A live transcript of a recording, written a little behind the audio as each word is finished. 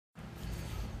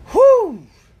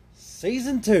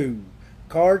Season 2,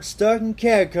 Card Stuck in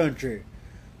Cat Country.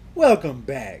 Welcome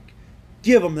back.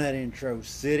 Give them that intro,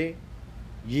 City.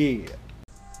 Yeah.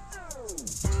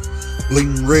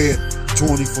 Bleeding red,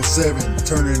 24/7,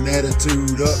 turning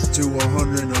attitude up to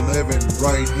 111,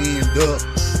 right hand up,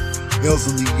 L's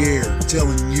in the air,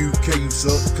 telling you K you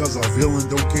suck, cause our villain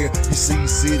don't care. You see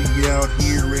City out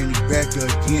here and he back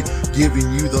again,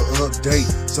 giving you the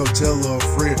update, so tell a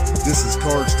friend, this is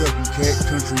Card Stuck in Cat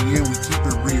Country and we keep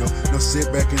it real. Now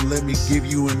sit back and let me give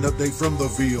you an update from the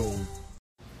Ville.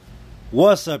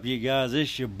 What's up, you guys?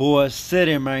 It's your boy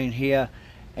City Man here,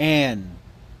 and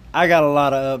I got a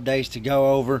lot of updates to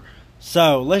go over,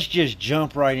 so let's just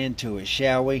jump right into it,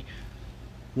 shall we?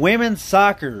 Women's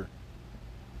soccer,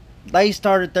 they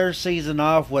started their season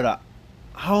off with a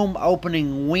home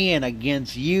opening win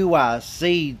against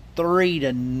C.S.I.C.C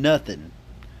 3-0.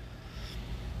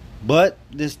 But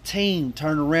this team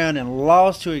turned around and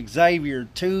lost to Xavier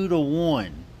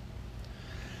 2-1.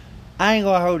 I ain't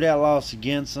gonna hold that loss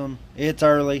against them. It's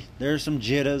early. There's some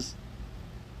jitters.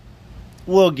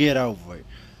 We'll get over it.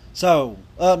 So,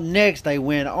 up next, they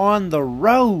went on the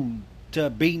road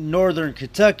to beat Northern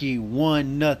Kentucky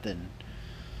 1-0.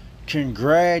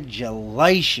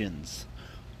 Congratulations.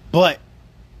 But,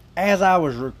 as I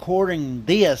was recording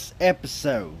this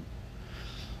episode,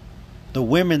 the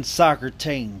women's soccer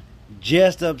team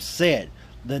just upset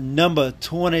the number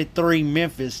 23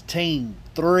 Memphis team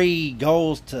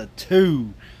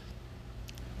 3-2.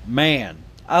 Man,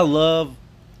 I love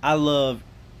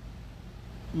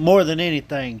more than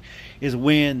anything is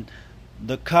when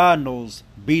the Cardinals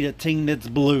beat a team that's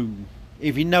blue,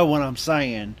 if you know what I'm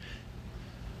saying.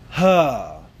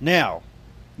 Now,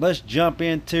 let's jump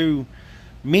into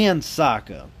men's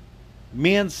soccer.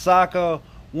 Men's soccer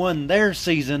won their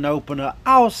season opener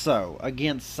also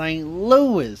against St.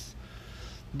 Louis.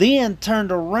 Then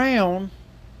turned around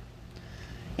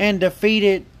and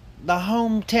defeated the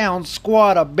hometown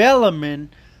squad of Bellarmine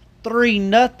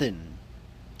 3-0.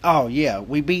 Oh yeah,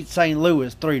 we beat St.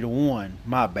 Louis 3-1.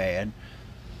 My bad.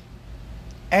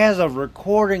 As of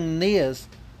recording this,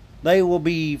 they will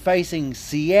be facing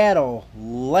Seattle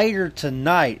later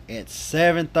tonight at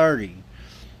 7:30,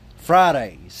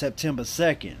 Friday, September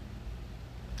 2nd.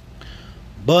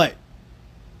 But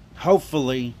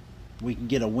hopefully we can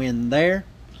get a win there.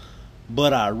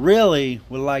 But I really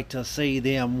would like to see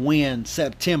them win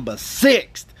September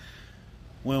 6th,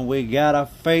 when we gotta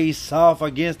face off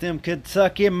against them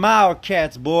Kentucky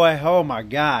Wildcats, boy. Oh my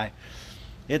God.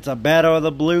 It's a battle of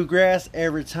the bluegrass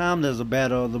every time there's a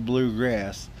battle of the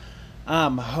bluegrass.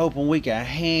 I'm hoping we can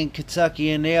hand Kentucky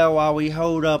an L while we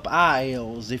hold up our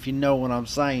L's, if you know what I'm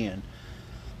saying.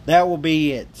 That will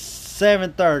be at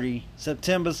 7:30,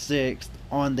 September 6th,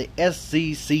 on the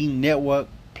SEC Network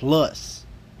Plus.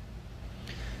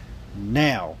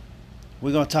 Now,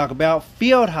 we're going to talk about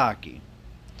field hockey.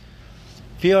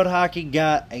 Field hockey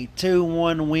got a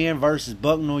 2-1 win versus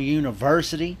Bucknell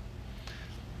University.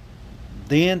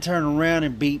 Then turned around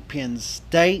and beat Penn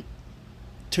State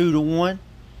 2-1.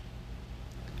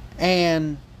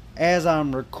 And as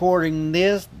I'm recording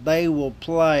this, they will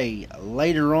play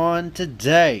later on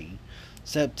today,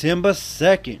 September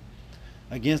 2nd,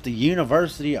 against the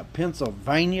University of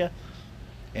Pennsylvania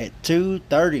at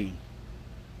 2:30.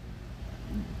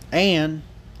 And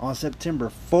on September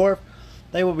 4th,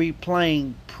 they will be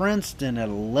playing Princeton at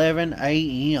 11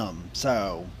 a.m.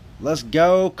 So, let's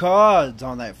go Cards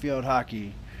on that field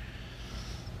hockey.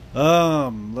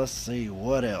 Let's see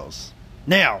what else.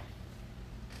 Now,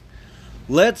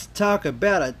 let's talk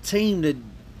about a team that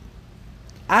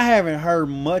I haven't heard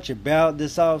much about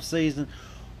this offseason,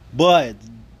 but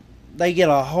they get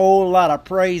a whole lot of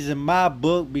praise in my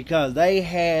book because they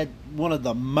had one of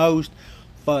the most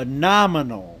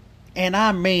phenomenal, and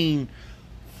I mean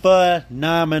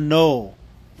phenomenal,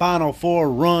 Final Four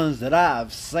runs that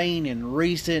I've seen in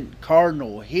recent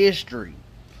Cardinal history.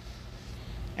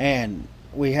 And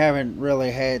we haven't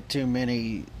really had too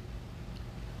many.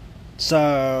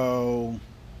 So,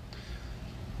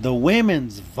 the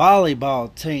women's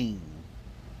volleyball team,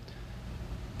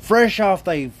 fresh off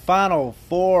their Final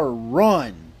Four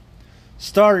run,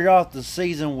 started off the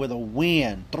season with a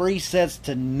win,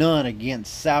 3-0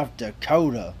 against South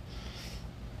Dakota.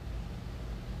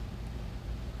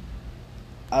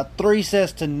 A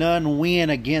 3-0 win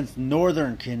against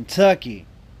Northern Kentucky.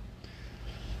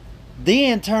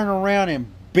 Then turn around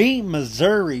and beat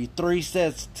Missouri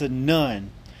 3-0.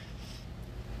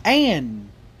 And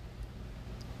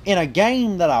in a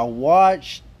game that I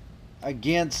watched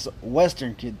against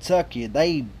Western Kentucky,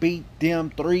 they beat them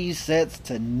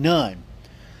 3-0.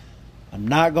 I'm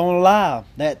not going to lie.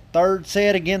 That third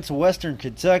set against Western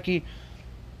Kentucky,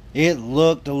 It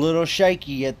looked a little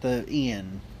shaky at the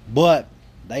end, but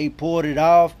they pulled it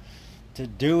off to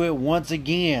do it once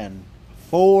again.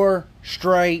 4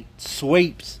 straight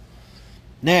sweeps.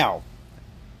 Now,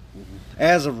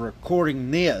 as of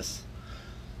recording this,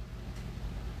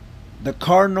 the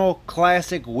Cardinal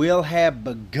Classic will have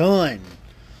begun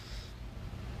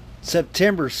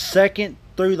September 2nd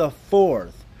through the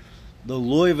 4th. The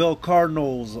Louisville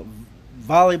Cardinals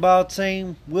volleyball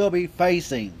team will be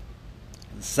facing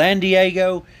San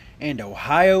Diego and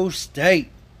Ohio State.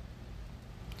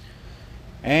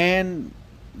 And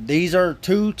these are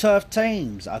 2 tough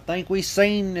teams. I think we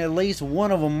seen at least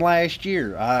one of them last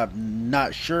year. I'm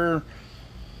not sure.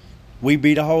 We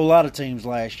beat a whole lot of teams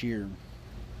last year.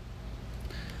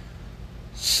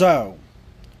 So,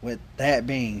 with that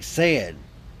being said,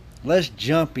 let's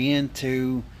jump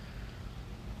into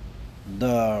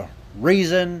the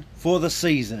reason for the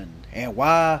season and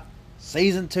why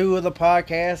season 2 of the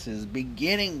podcast is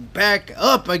beginning back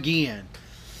up again.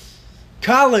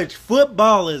 College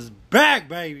football is back,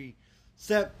 baby.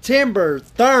 September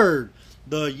 3rd,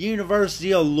 the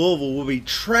University of Louisville will be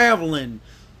traveling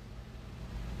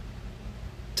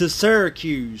to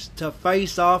Syracuse to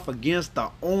face off against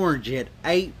the Orange at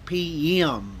 8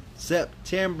 p.m.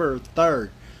 September 3rd.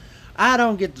 I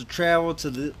don't get to travel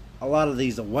to a lot of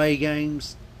these away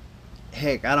games.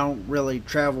 Heck, I don't really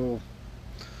travel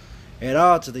at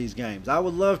all to these games. I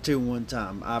would love to one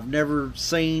time. I've never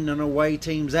seen an away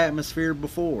team's atmosphere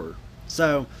before.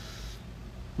 So,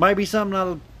 might be something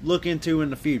I'll look into in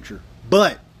the future.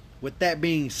 But, with that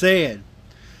being said,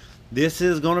 this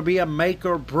is going to be a make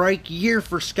or break year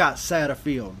for Scott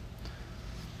Satterfield.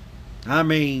 I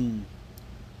mean,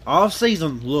 off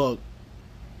season looked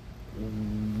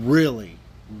really,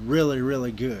 really,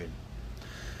 really good.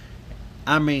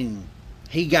 I mean,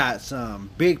 he got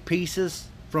some big pieces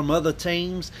from other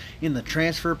teams in the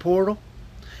transfer portal,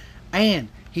 and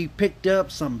he picked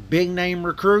up some big name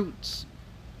recruits.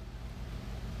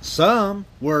 Some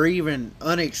were even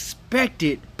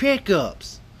unexpected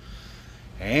pickups.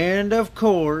 And of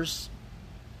course,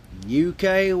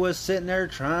 UK was sitting there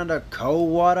trying to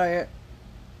cold water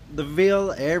the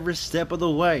Ville every step of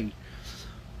the way.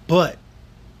 But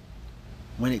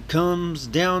when it comes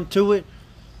down to it,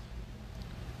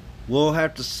 we'll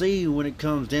have to see when it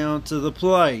comes down to the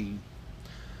play.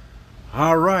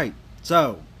 Alright,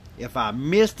 so if I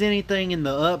missed anything in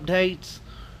the updates,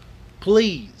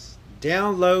 please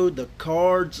download the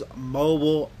Cards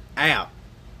mobile app.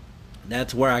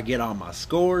 That's where I get all my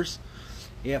scores.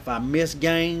 If I miss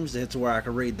games, that's where I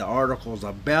can read the articles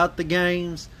about the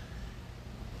games.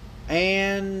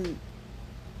 And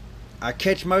I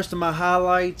catch most of my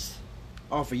highlights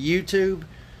off of YouTube.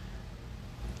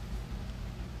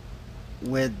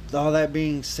 With all that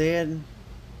being said,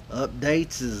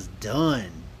 updates is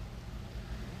done.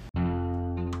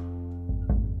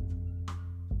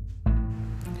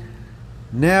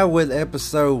 Now with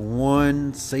episode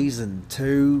 1, season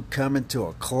 2 coming to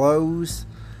a close,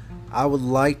 I would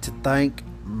like to thank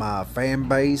my fan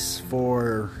base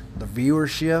for the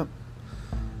viewership.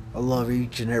 I love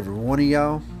each and every one of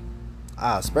y'all.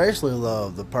 I especially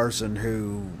love the person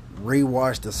who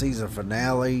rewatched the season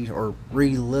finale or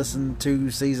re-listened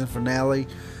to season finale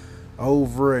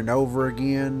over and over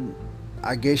again.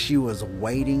 I guess you was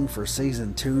waiting for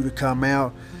season 2 to come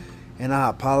out, and I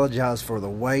apologize for the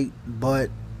wait, but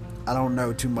I don't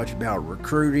know too much about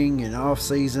recruiting and off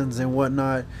seasons and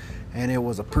whatnot, and it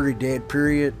was a pretty dead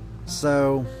period.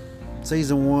 So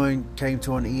season 1 came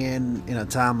to an end in a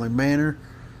timely manner.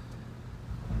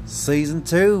 Season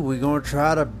 2, we're going to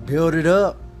try to build it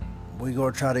up. We're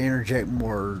going to try to interject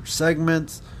more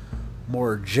segments,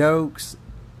 more jokes.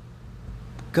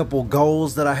 A couple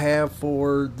goals that I have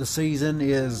for the season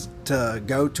is to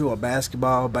go to a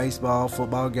basketball, baseball,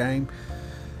 football game.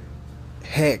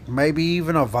 Heck, maybe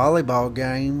even a volleyball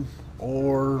game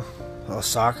or a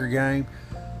soccer game.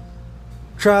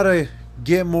 Try to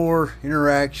get more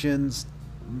interactions,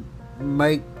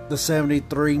 make the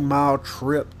 73-mile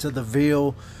trip to the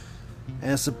Ville,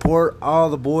 and support all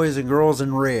the boys and girls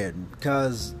in red,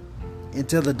 because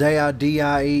until the day I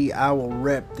DIE, I will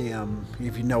rep them,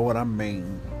 if you know what I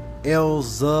mean.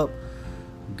 L's up,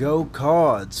 go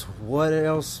Cards. What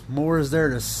else more is there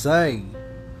to say?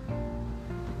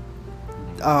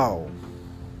 Oh,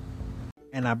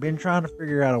 and I've been trying to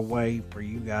figure out a way for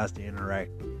you guys to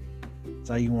interact with me.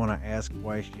 Say you want to ask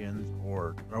questions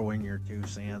or throw in your 2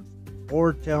 cents,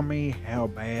 or tell me how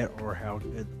bad or how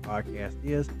good the podcast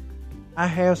is. I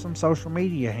have some social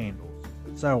media handles.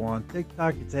 So on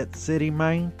TikTok, it's at City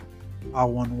Maine,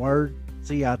 all one word,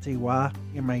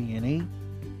 CITYMANE.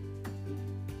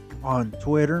 On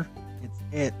Twitter, it's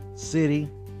at City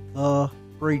the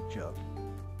Preacher.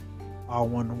 All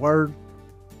one word.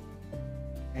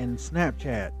 And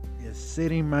Snapchat is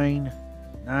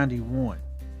CityMain91.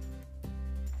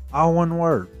 All one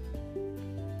word.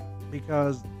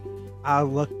 Because I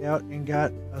looked out and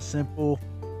got a simple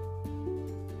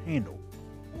handle.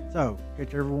 So,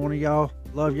 catch every one of y'all.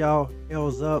 Love y'all.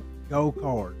 L's up. Go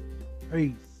Card.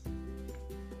 Peace.